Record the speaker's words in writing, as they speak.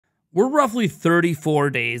we're roughly 34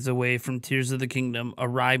 days away from Tears of the Kingdom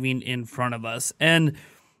arriving in front of us. And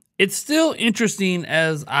it's still interesting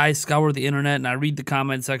as I scour the internet and I read the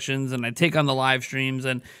comment sections and I take on the live streams.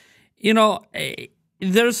 And,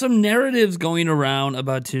 there's some narratives going around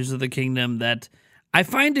about Tears of the Kingdom that I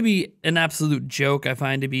find to be an absolute joke. I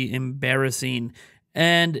find to be embarrassing.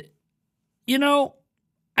 And,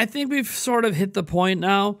 I think we've sort of hit the point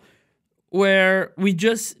now where we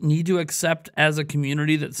just need to accept as a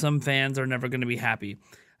community that some fans are never going to be happy.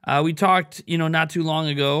 We talked, not too long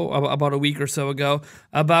ago, about a week or so ago,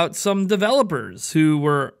 about some developers who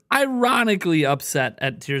were ironically upset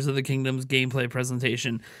at Tears of the Kingdom's gameplay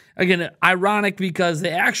presentation. Again, ironic because they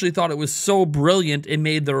actually thought it was so brilliant it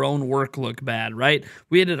made their own work look bad, right?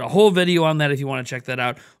 We did a whole video on that if you want to check that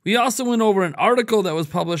out. We also went over an article that was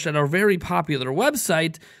published at our very popular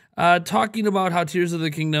website talking about how Tears of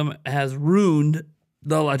the Kingdom has ruined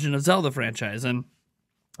the Legend of Zelda franchise. And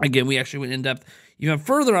again, we actually went in depth even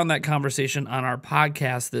further on that conversation on our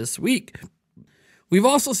podcast this week. We've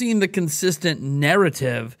also seen the consistent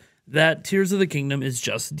narrative that Tears of the Kingdom is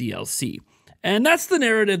just DLC. And that's the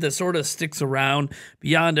narrative that sort of sticks around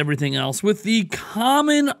beyond everything else, with the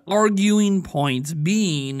common arguing points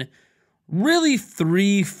being really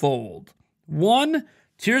threefold. One,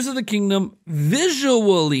 Tears of the Kingdom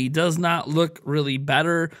visually does not look really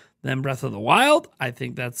better than Breath of the Wild. I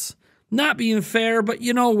think that's not being fair, but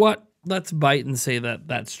you know what? Let's bite and say that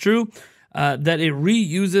that's true. That it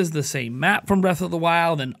reuses the same map from Breath of the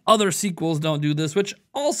Wild, and other sequels don't do this, which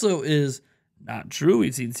also is not true.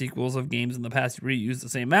 We've seen sequels of games in the past reuse the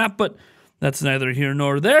same map, but that's neither here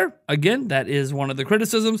nor there. Again, that is one of the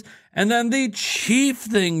criticisms. And then the chief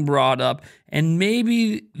thing brought up, and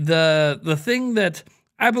maybe the thing that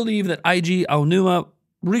I believe that IG Aonuma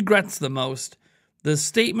regrets the most, the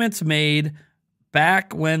statements made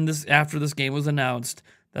back when after this game was announced,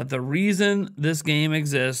 that the reason this game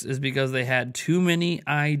exists is because they had too many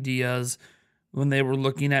ideas when they were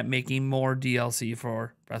looking at making more DLC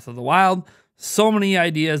for Breath of the Wild. So many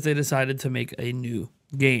ideas, they decided to make a new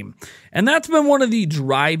game. And that's been one of the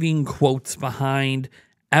driving quotes behind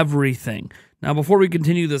everything. Now, before we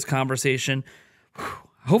continue this conversation,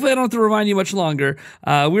 hopefully I don't have to remind you much longer.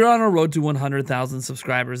 We're on our road to 100,000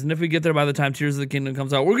 subscribers, and if we get there by the time Tears of the Kingdom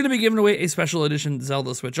comes out, we're going to be giving away a special edition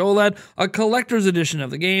Zelda Switch OLED, a collector's edition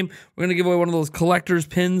of the game. We're going to give away one of those collector's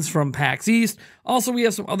pins from PAX East. Also, we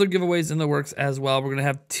have some other giveaways in the works as well. We're going to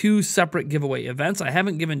have 2 separate giveaway events. I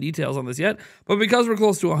haven't given details on this yet, but because we're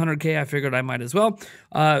close to 100K, I figured I might as well.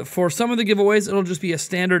 For some of the giveaways, it'll just be a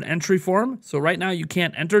standard entry form. So right now, you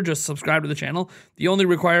can't enter, just subscribe to the channel. The only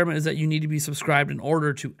requirement is that you need to be subscribed in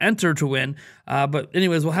order to enter to win. But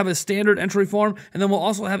anyways, we'll have a standard entry form, and then we'll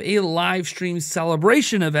also have a live stream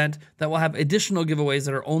celebration event that will have additional giveaways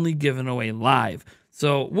that are only given away live.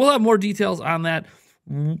 So we'll have more details on that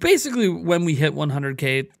basically when we hit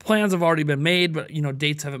 100K. Plans have already been made, but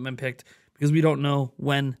dates haven't been picked because we don't know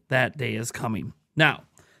when that day is coming. Now,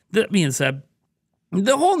 that being said,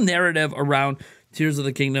 the whole narrative around Tears of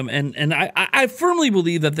the Kingdom, and I firmly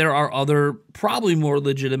believe that there are other, probably more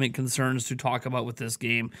legitimate concerns to talk about with this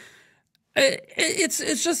game.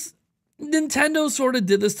 It's just Nintendo sort of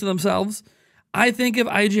did this to themselves. I think if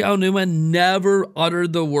IG Aonuma never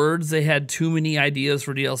uttered the words they had too many ideas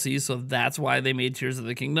for DLC, so that's why they made Tears of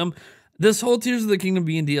the Kingdom, this whole Tears of the Kingdom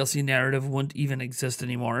being DLC narrative wouldn't even exist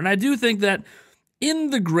anymore. And I do think that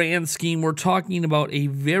in the grand scheme, we're talking about a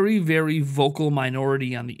very, very vocal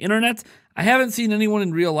minority on the internet. I haven't seen anyone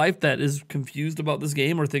in real life that is confused about this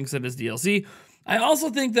game or thinks that it's DLC. I also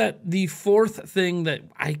think that the fourth thing that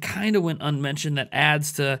I kind of went unmentioned that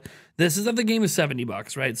adds to this is that the game is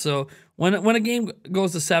 $70, right? So when a game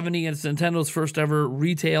goes to 70, and it's Nintendo's first ever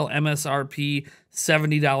retail MSRP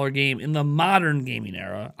 $70 game in the modern gaming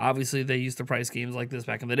era. Obviously, they used to price games like this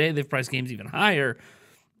back in the day. They've priced games even higher.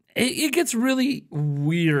 It gets really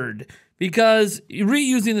weird because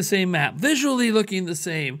reusing the same map, visually looking the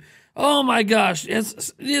same. Oh my gosh, it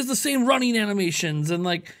has the same running animations, and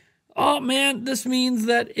like, oh man, this means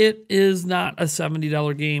that it is not a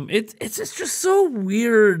 $70 game. It's just so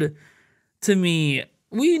weird to me.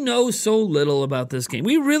 We know so little about this game.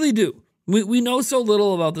 We really do. We know so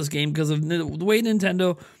little about this game because of the way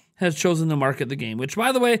Nintendo has chosen to market the game, which,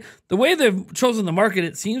 by the way they've chosen to market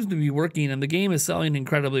it seems to be working, and the game is selling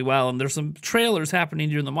incredibly well, and there's some trailers happening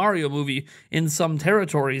during the Mario movie in some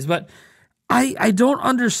territories, but I don't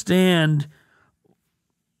understand.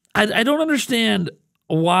 I don't understand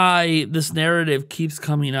why this narrative keeps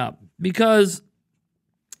coming up, because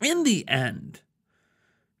in the end,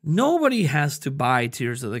 nobody has to buy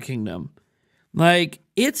Tears of the Kingdom. Like,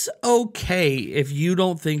 it's okay if you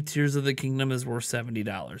don't think Tears of the Kingdom is worth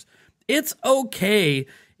 $70. It's okay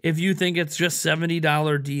if you think it's just $70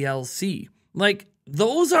 DLC. Like,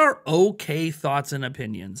 those are okay thoughts and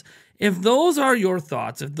opinions. If those are your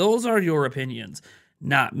thoughts, if those are your opinions,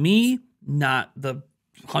 not me, not the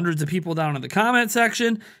hundreds of people down in the comment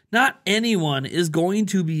section, not anyone is going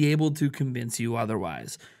to be able to convince you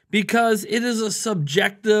otherwise, because it is a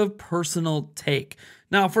subjective, personal take.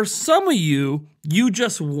 Now, for some of you, you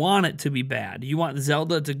just want it to be bad. You want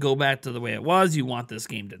Zelda to go back to the way it was. You want this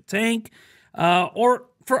game to tank. Or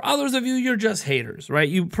for others of you, you're just haters, right?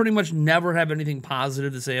 You pretty much never have anything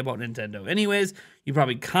positive to say about Nintendo anyways. You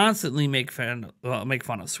probably constantly make fun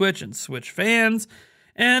of Switch and Switch fans.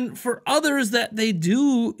 And for others that they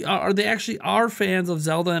actually are fans of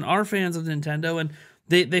Zelda and are fans of Nintendo, and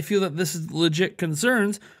they feel that this is legit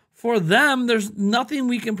concerns. For them, there's nothing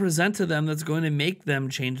we can present to them that's going to make them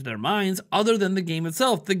change their minds other than the game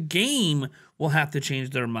itself. The game will have to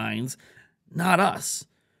change their minds, not us.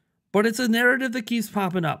 But it's a narrative that keeps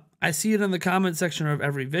popping up. I see it in the comment section of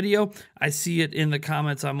every video. I see it in the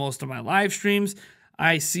comments on most of my live streams.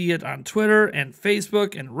 I see it on Twitter and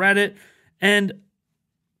Facebook and Reddit. And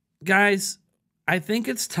guys, I think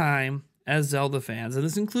it's time as Zelda fans, and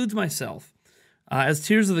this includes myself, as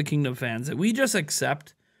Tears of the Kingdom fans, that we just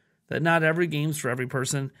accept that not every game's for every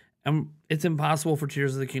person, and it's impossible for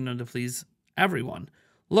Tears of the Kingdom to please everyone.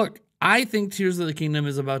 Look, I think Tears of the Kingdom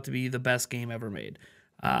is about to be the best game ever made.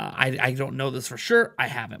 I don't know this for sure. I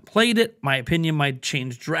haven't played it. My opinion might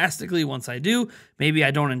change drastically once I do. Maybe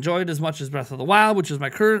I don't enjoy it as much as Breath of the Wild, which is my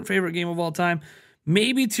current favorite game of all time.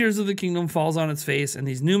 Maybe Tears of the Kingdom falls on its face, and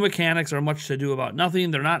these new mechanics are much to do about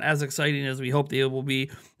nothing. They're not as exciting as we hope they will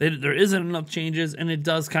be. There isn't enough changes, and it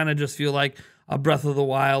does kind of just feel like a Breath of the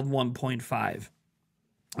Wild 1.5.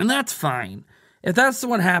 And that's fine. If that's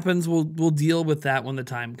what happens, we'll deal with that when the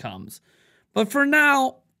time comes. But for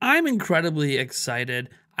now, I'm incredibly excited.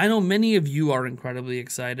 I know many of you are incredibly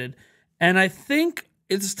excited, and I think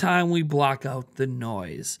it's time we block out the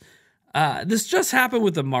noise. This just happened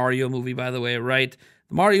with the Mario movie, by the way, right?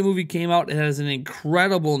 The Mario movie came out. It has an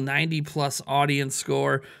incredible 90+ audience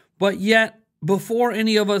score, but yet, before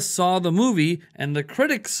any of us saw the movie and the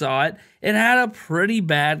critics saw it, it had a pretty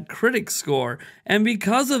bad critic score. And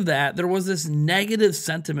because of that, there was this negative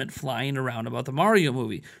sentiment flying around about the Mario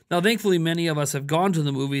movie. Now, thankfully, many of us have gone to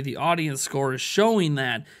the movie. The audience score is showing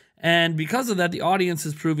that. And because of that, the audience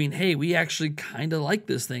is proving, hey, we actually kind of like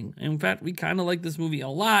this thing. In fact, we kind of like this movie a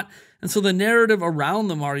lot. And so the narrative around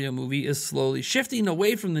the Mario movie is slowly shifting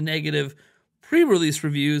away from the negative pre-release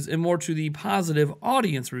reviews and more to the positive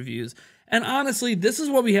audience reviews. And honestly, this is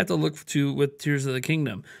what we have to look to with Tears of the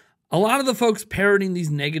Kingdom. A lot of the folks parroting these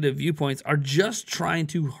negative viewpoints are just trying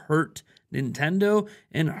to hurt Nintendo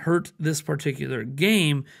and hurt this particular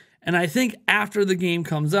game. And I think after the game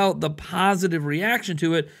comes out, the positive reaction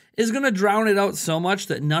to it is going to drown it out so much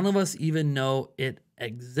that none of us even know it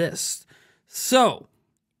exists. So,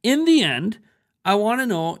 in the end, I want to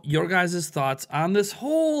know your guys' thoughts on this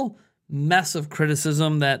whole mess of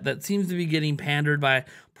criticism that seems to be getting pandered by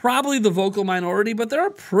probably the vocal minority, but they're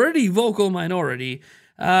a pretty vocal minority.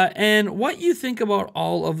 And what you think about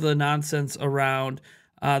all of the nonsense around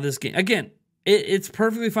this game. Again, it's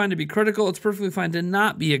perfectly fine to be critical. It's perfectly fine to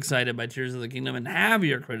not be excited by Tears of the Kingdom and have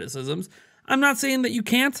your criticisms. I'm not saying that you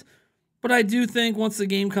can't, but I do think once the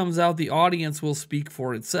game comes out, the audience will speak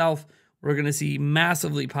for itself. We're going to see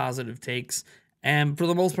massively positive takes, and for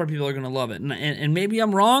the most part, people are going to love it. And maybe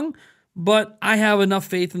I'm wrong, but I have enough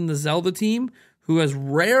faith in the Zelda team, who has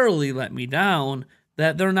rarely let me down,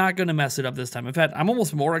 that they're not going to mess it up this time. In fact, I'm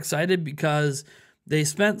almost more excited because they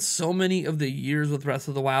spent so many of the years with Breath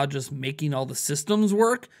of the Wild just making all the systems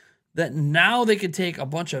work that now they could take a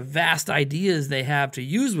bunch of vast ideas they have to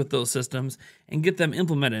use with those systems and get them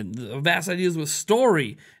implemented. Vast ideas with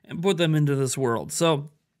story and put them into this world. So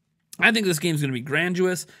I think this game's going to be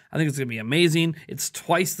grandiose. I think it's going to be amazing. It's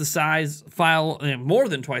twice the size more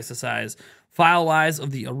than twice the size file-wise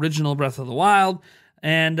of the original Breath of the Wild.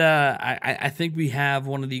 And I think we have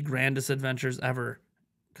one of the grandest adventures ever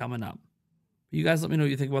coming up. You guys let me know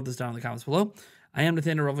what you think about this down in the comments below. I am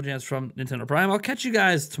Nathaniel Rufflejans from Nintendo Prime. I'll catch you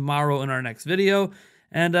guys tomorrow in our next video.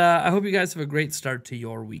 And I hope you guys have a great start to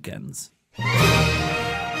your weekends.